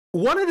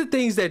One of the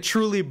things that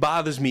truly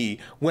bothers me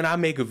when I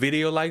make a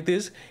video like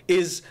this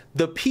is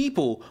the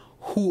people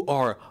who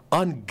are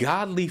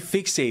ungodly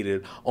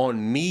fixated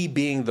on me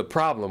being the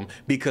problem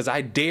because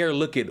I dare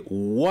look at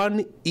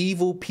one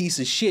evil piece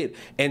of shit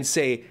and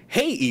say,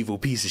 hey, evil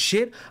piece of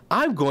shit,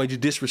 I'm going to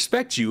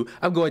disrespect you.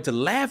 I'm going to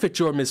laugh at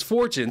your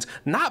misfortunes,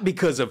 not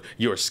because of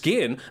your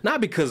skin,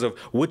 not because of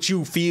what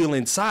you feel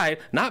inside,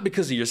 not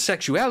because of your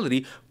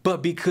sexuality,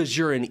 but because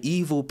you're an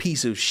evil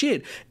piece of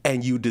shit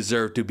and you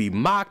deserve to be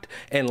mocked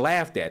and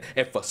laughed at.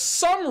 And for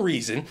some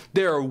reason,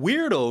 there are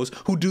weirdos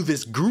who do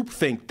this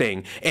groupthink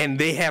thing and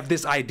they have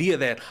this idea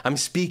that I'm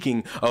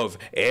speaking of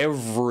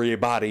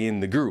everybody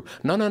in the group.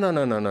 No.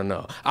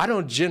 I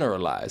don't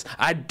generalize.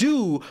 I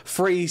do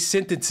phrase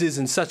sentences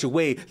in such a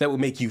way that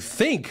would make you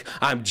think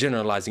I'm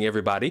generalizing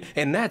everybody,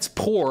 and that's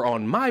poor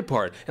on my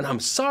part, and I'm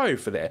sorry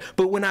for that.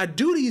 But when I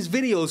do these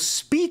videos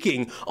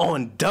speaking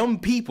on dumb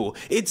people,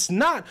 it's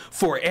not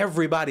for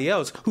everybody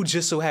else who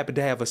just so happen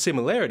to have a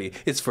similarity.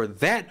 It's for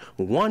that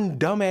one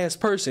dumbass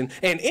person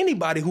and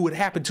anybody who would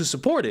happen to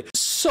support it.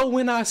 So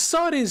when I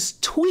saw this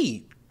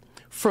tweet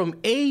from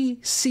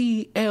ACLU,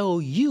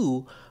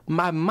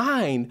 my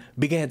mind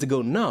began to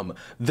go numb.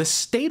 The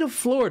state of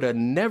Florida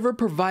never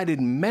provided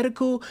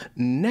medical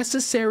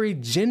necessary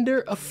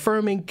gender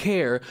affirming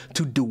care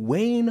to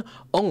Dwayne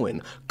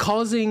Owen,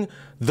 causing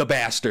the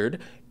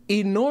bastard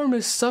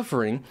enormous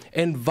suffering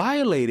and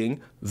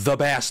violating the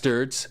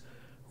bastard's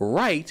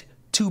right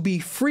to be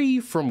free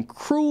from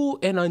cruel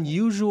and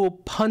unusual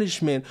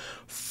punishment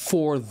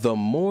for the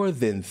more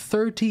than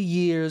 30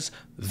 years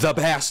the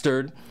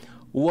bastard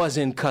was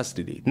in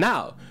custody.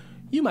 Now,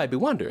 you might be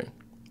wondering,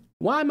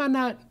 why am I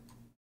not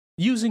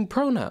using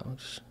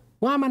pronouns?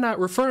 Why am I not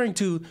referring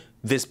to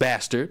this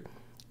bastard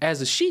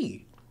as a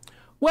she?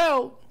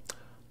 Well,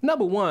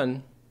 number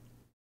one,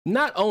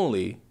 not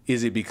only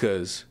is it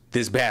because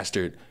this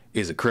bastard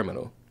is a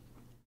criminal,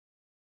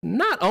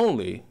 not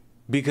only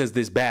because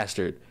this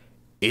bastard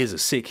is a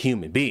sick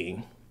human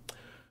being,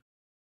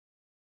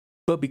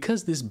 but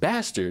because this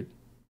bastard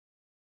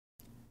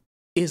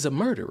is a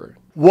murderer.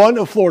 One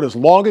of Florida's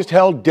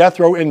longest-held death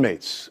row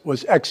inmates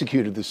was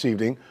executed this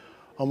evening,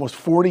 almost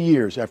 40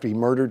 years after he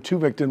murdered two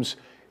victims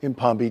in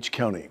Palm Beach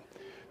County.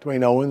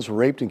 Dwayne Owens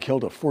raped and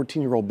killed a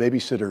 14-year-old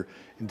babysitter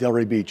in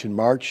Delray Beach in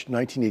March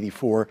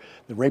 1984,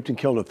 then raped and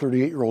killed a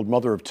 38-year-old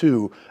mother of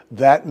two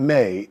that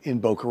May in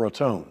Boca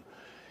Raton.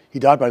 He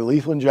died by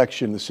lethal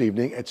injection this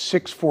evening at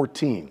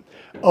 6:14.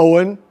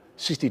 Owen,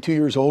 62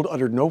 years old,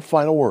 uttered no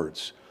final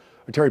words.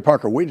 Terry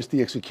Parker witnessed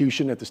the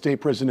execution at the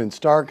state prison in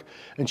Stark,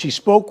 and she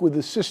spoke with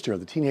the sister of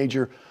the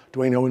teenager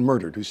Dwayne Owen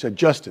murdered, who said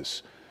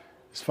justice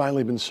has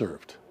finally been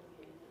served.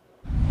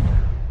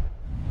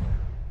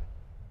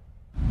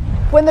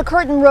 When the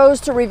curtain rose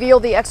to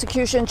reveal the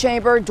execution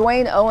chamber,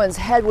 Dwayne Owen's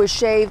head was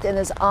shaved and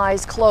his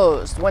eyes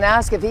closed. When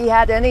asked if he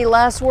had any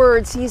last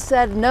words, he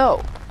said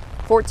no.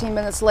 14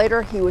 minutes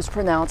later, he was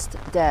pronounced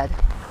dead.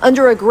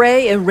 Under a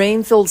gray and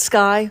rain-filled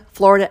sky,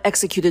 Florida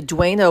executed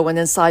Dwayne Owen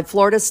inside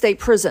Florida State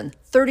Prison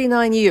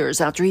 39 years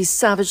after he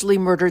savagely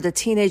murdered a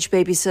teenage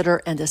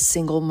babysitter and a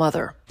single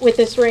mother. With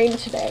this rain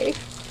today,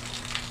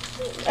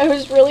 I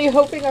was really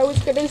hoping I was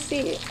going to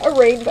see a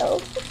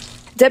rainbow.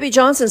 Debbie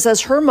Johnson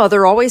says her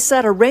mother always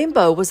said a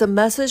rainbow was a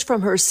message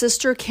from her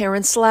sister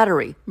Karen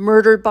Slattery,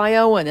 murdered by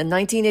Owen in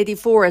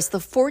 1984 as the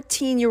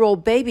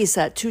 14-year-old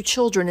babysat two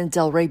children in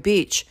Delray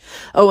Beach.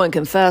 Owen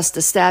confessed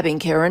to stabbing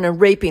Karen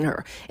and raping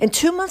her, and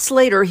 2 months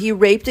later he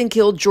raped and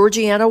killed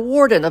Georgiana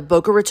Warden of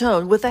Boca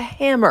Raton with a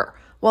hammer,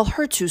 while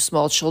her two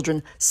small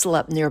children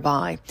slept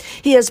nearby.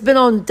 He has been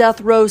on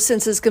death row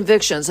since his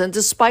convictions, and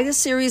despite a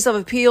series of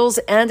appeals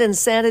and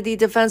insanity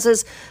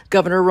defenses,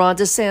 Governor Ron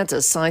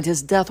DeSantis signed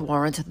his death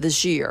warrant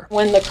this year.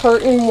 When the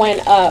curtain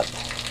went up,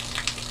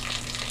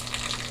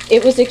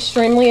 it was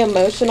extremely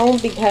emotional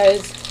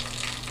because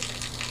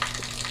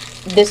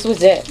this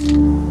was it.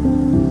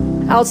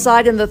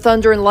 Outside in the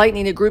thunder and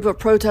lightning, a group of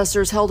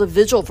protesters held a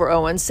vigil for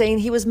Owen, saying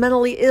he was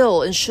mentally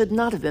ill and should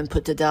not have been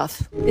put to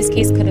death. This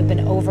case could have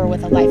been over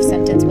with a life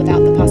sentence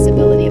without the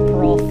possibility of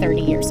parole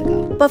 30 years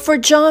ago. But for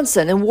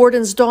Johnson and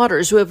Warden's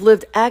daughters, who have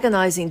lived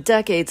agonizing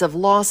decades of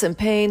loss and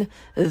pain,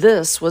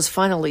 this was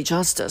finally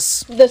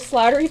justice. The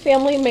Slattery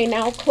family may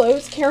now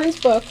close Karen's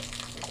book,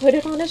 put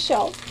it on a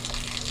shelf,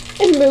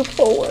 and move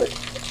forward.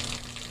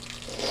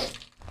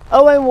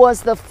 Owen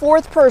was the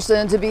fourth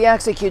person to be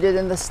executed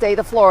in the state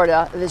of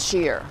Florida this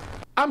year.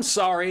 I'm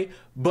sorry,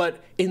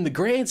 but in the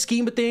grand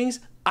scheme of things,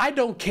 I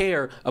don't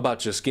care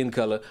about your skin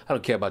color. I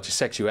don't care about your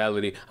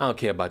sexuality. I don't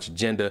care about your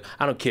gender.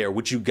 I don't care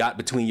what you got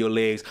between your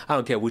legs. I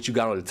don't care what you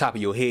got on the top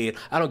of your head.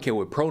 I don't care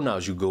what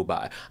pronouns you go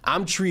by.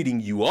 I'm treating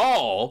you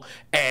all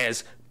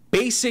as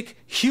basic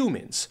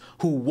humans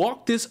who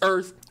walk this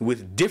earth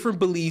with different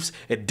beliefs,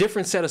 a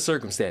different set of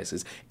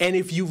circumstances. And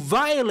if you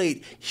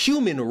violate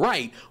human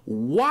right,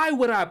 why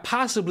would I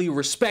possibly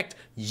respect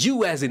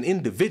you as an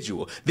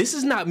individual? This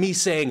is not me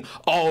saying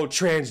all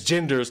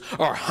transgenders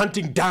are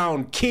hunting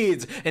down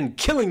kids and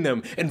killing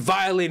them and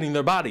violating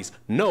their bodies.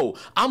 No,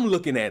 I'm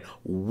looking at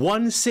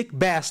one sick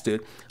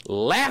bastard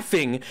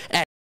laughing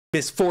at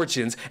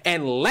misfortunes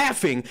and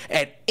laughing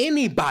at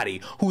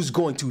anybody who's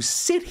going to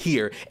sit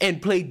here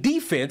and play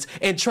defense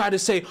and try to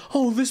say,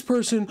 oh, this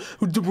person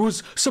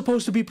was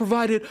supposed to be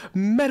provided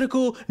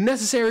medical,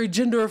 necessary,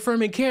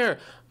 gender-affirming care.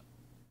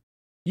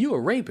 You a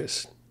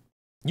rapist.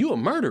 You a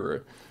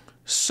murderer.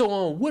 So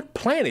on what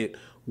planet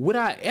would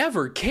I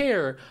ever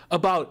care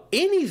about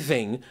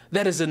anything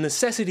that is a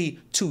necessity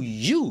to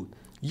you?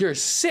 You're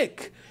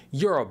sick.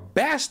 You're a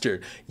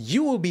bastard.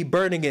 You will be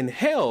burning in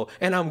hell.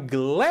 And I'm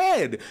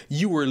glad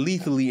you were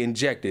lethally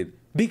injected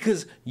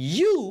because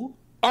you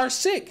are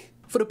sick.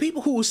 For the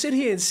people who will sit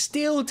here and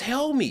still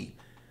tell me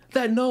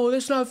that, no,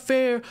 that's not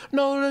fair.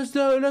 No, that's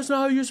not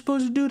how you're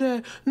supposed to do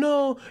that.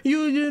 No,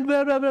 you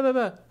blah, blah, blah, blah,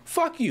 blah.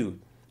 Fuck you.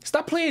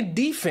 Stop playing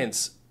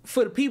defense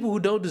for the people who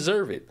don't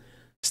deserve it.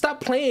 Stop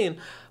playing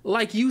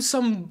like you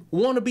some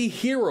wannabe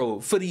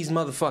hero for these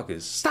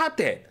motherfuckers. Stop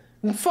that.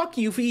 And fuck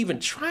you for even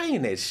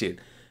trying that shit.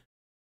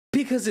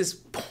 Because it's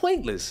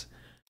pointless.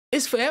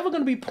 It's forever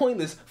going to be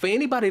pointless for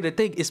anybody to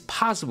think it's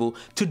possible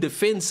to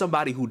defend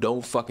somebody who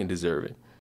don't fucking deserve it.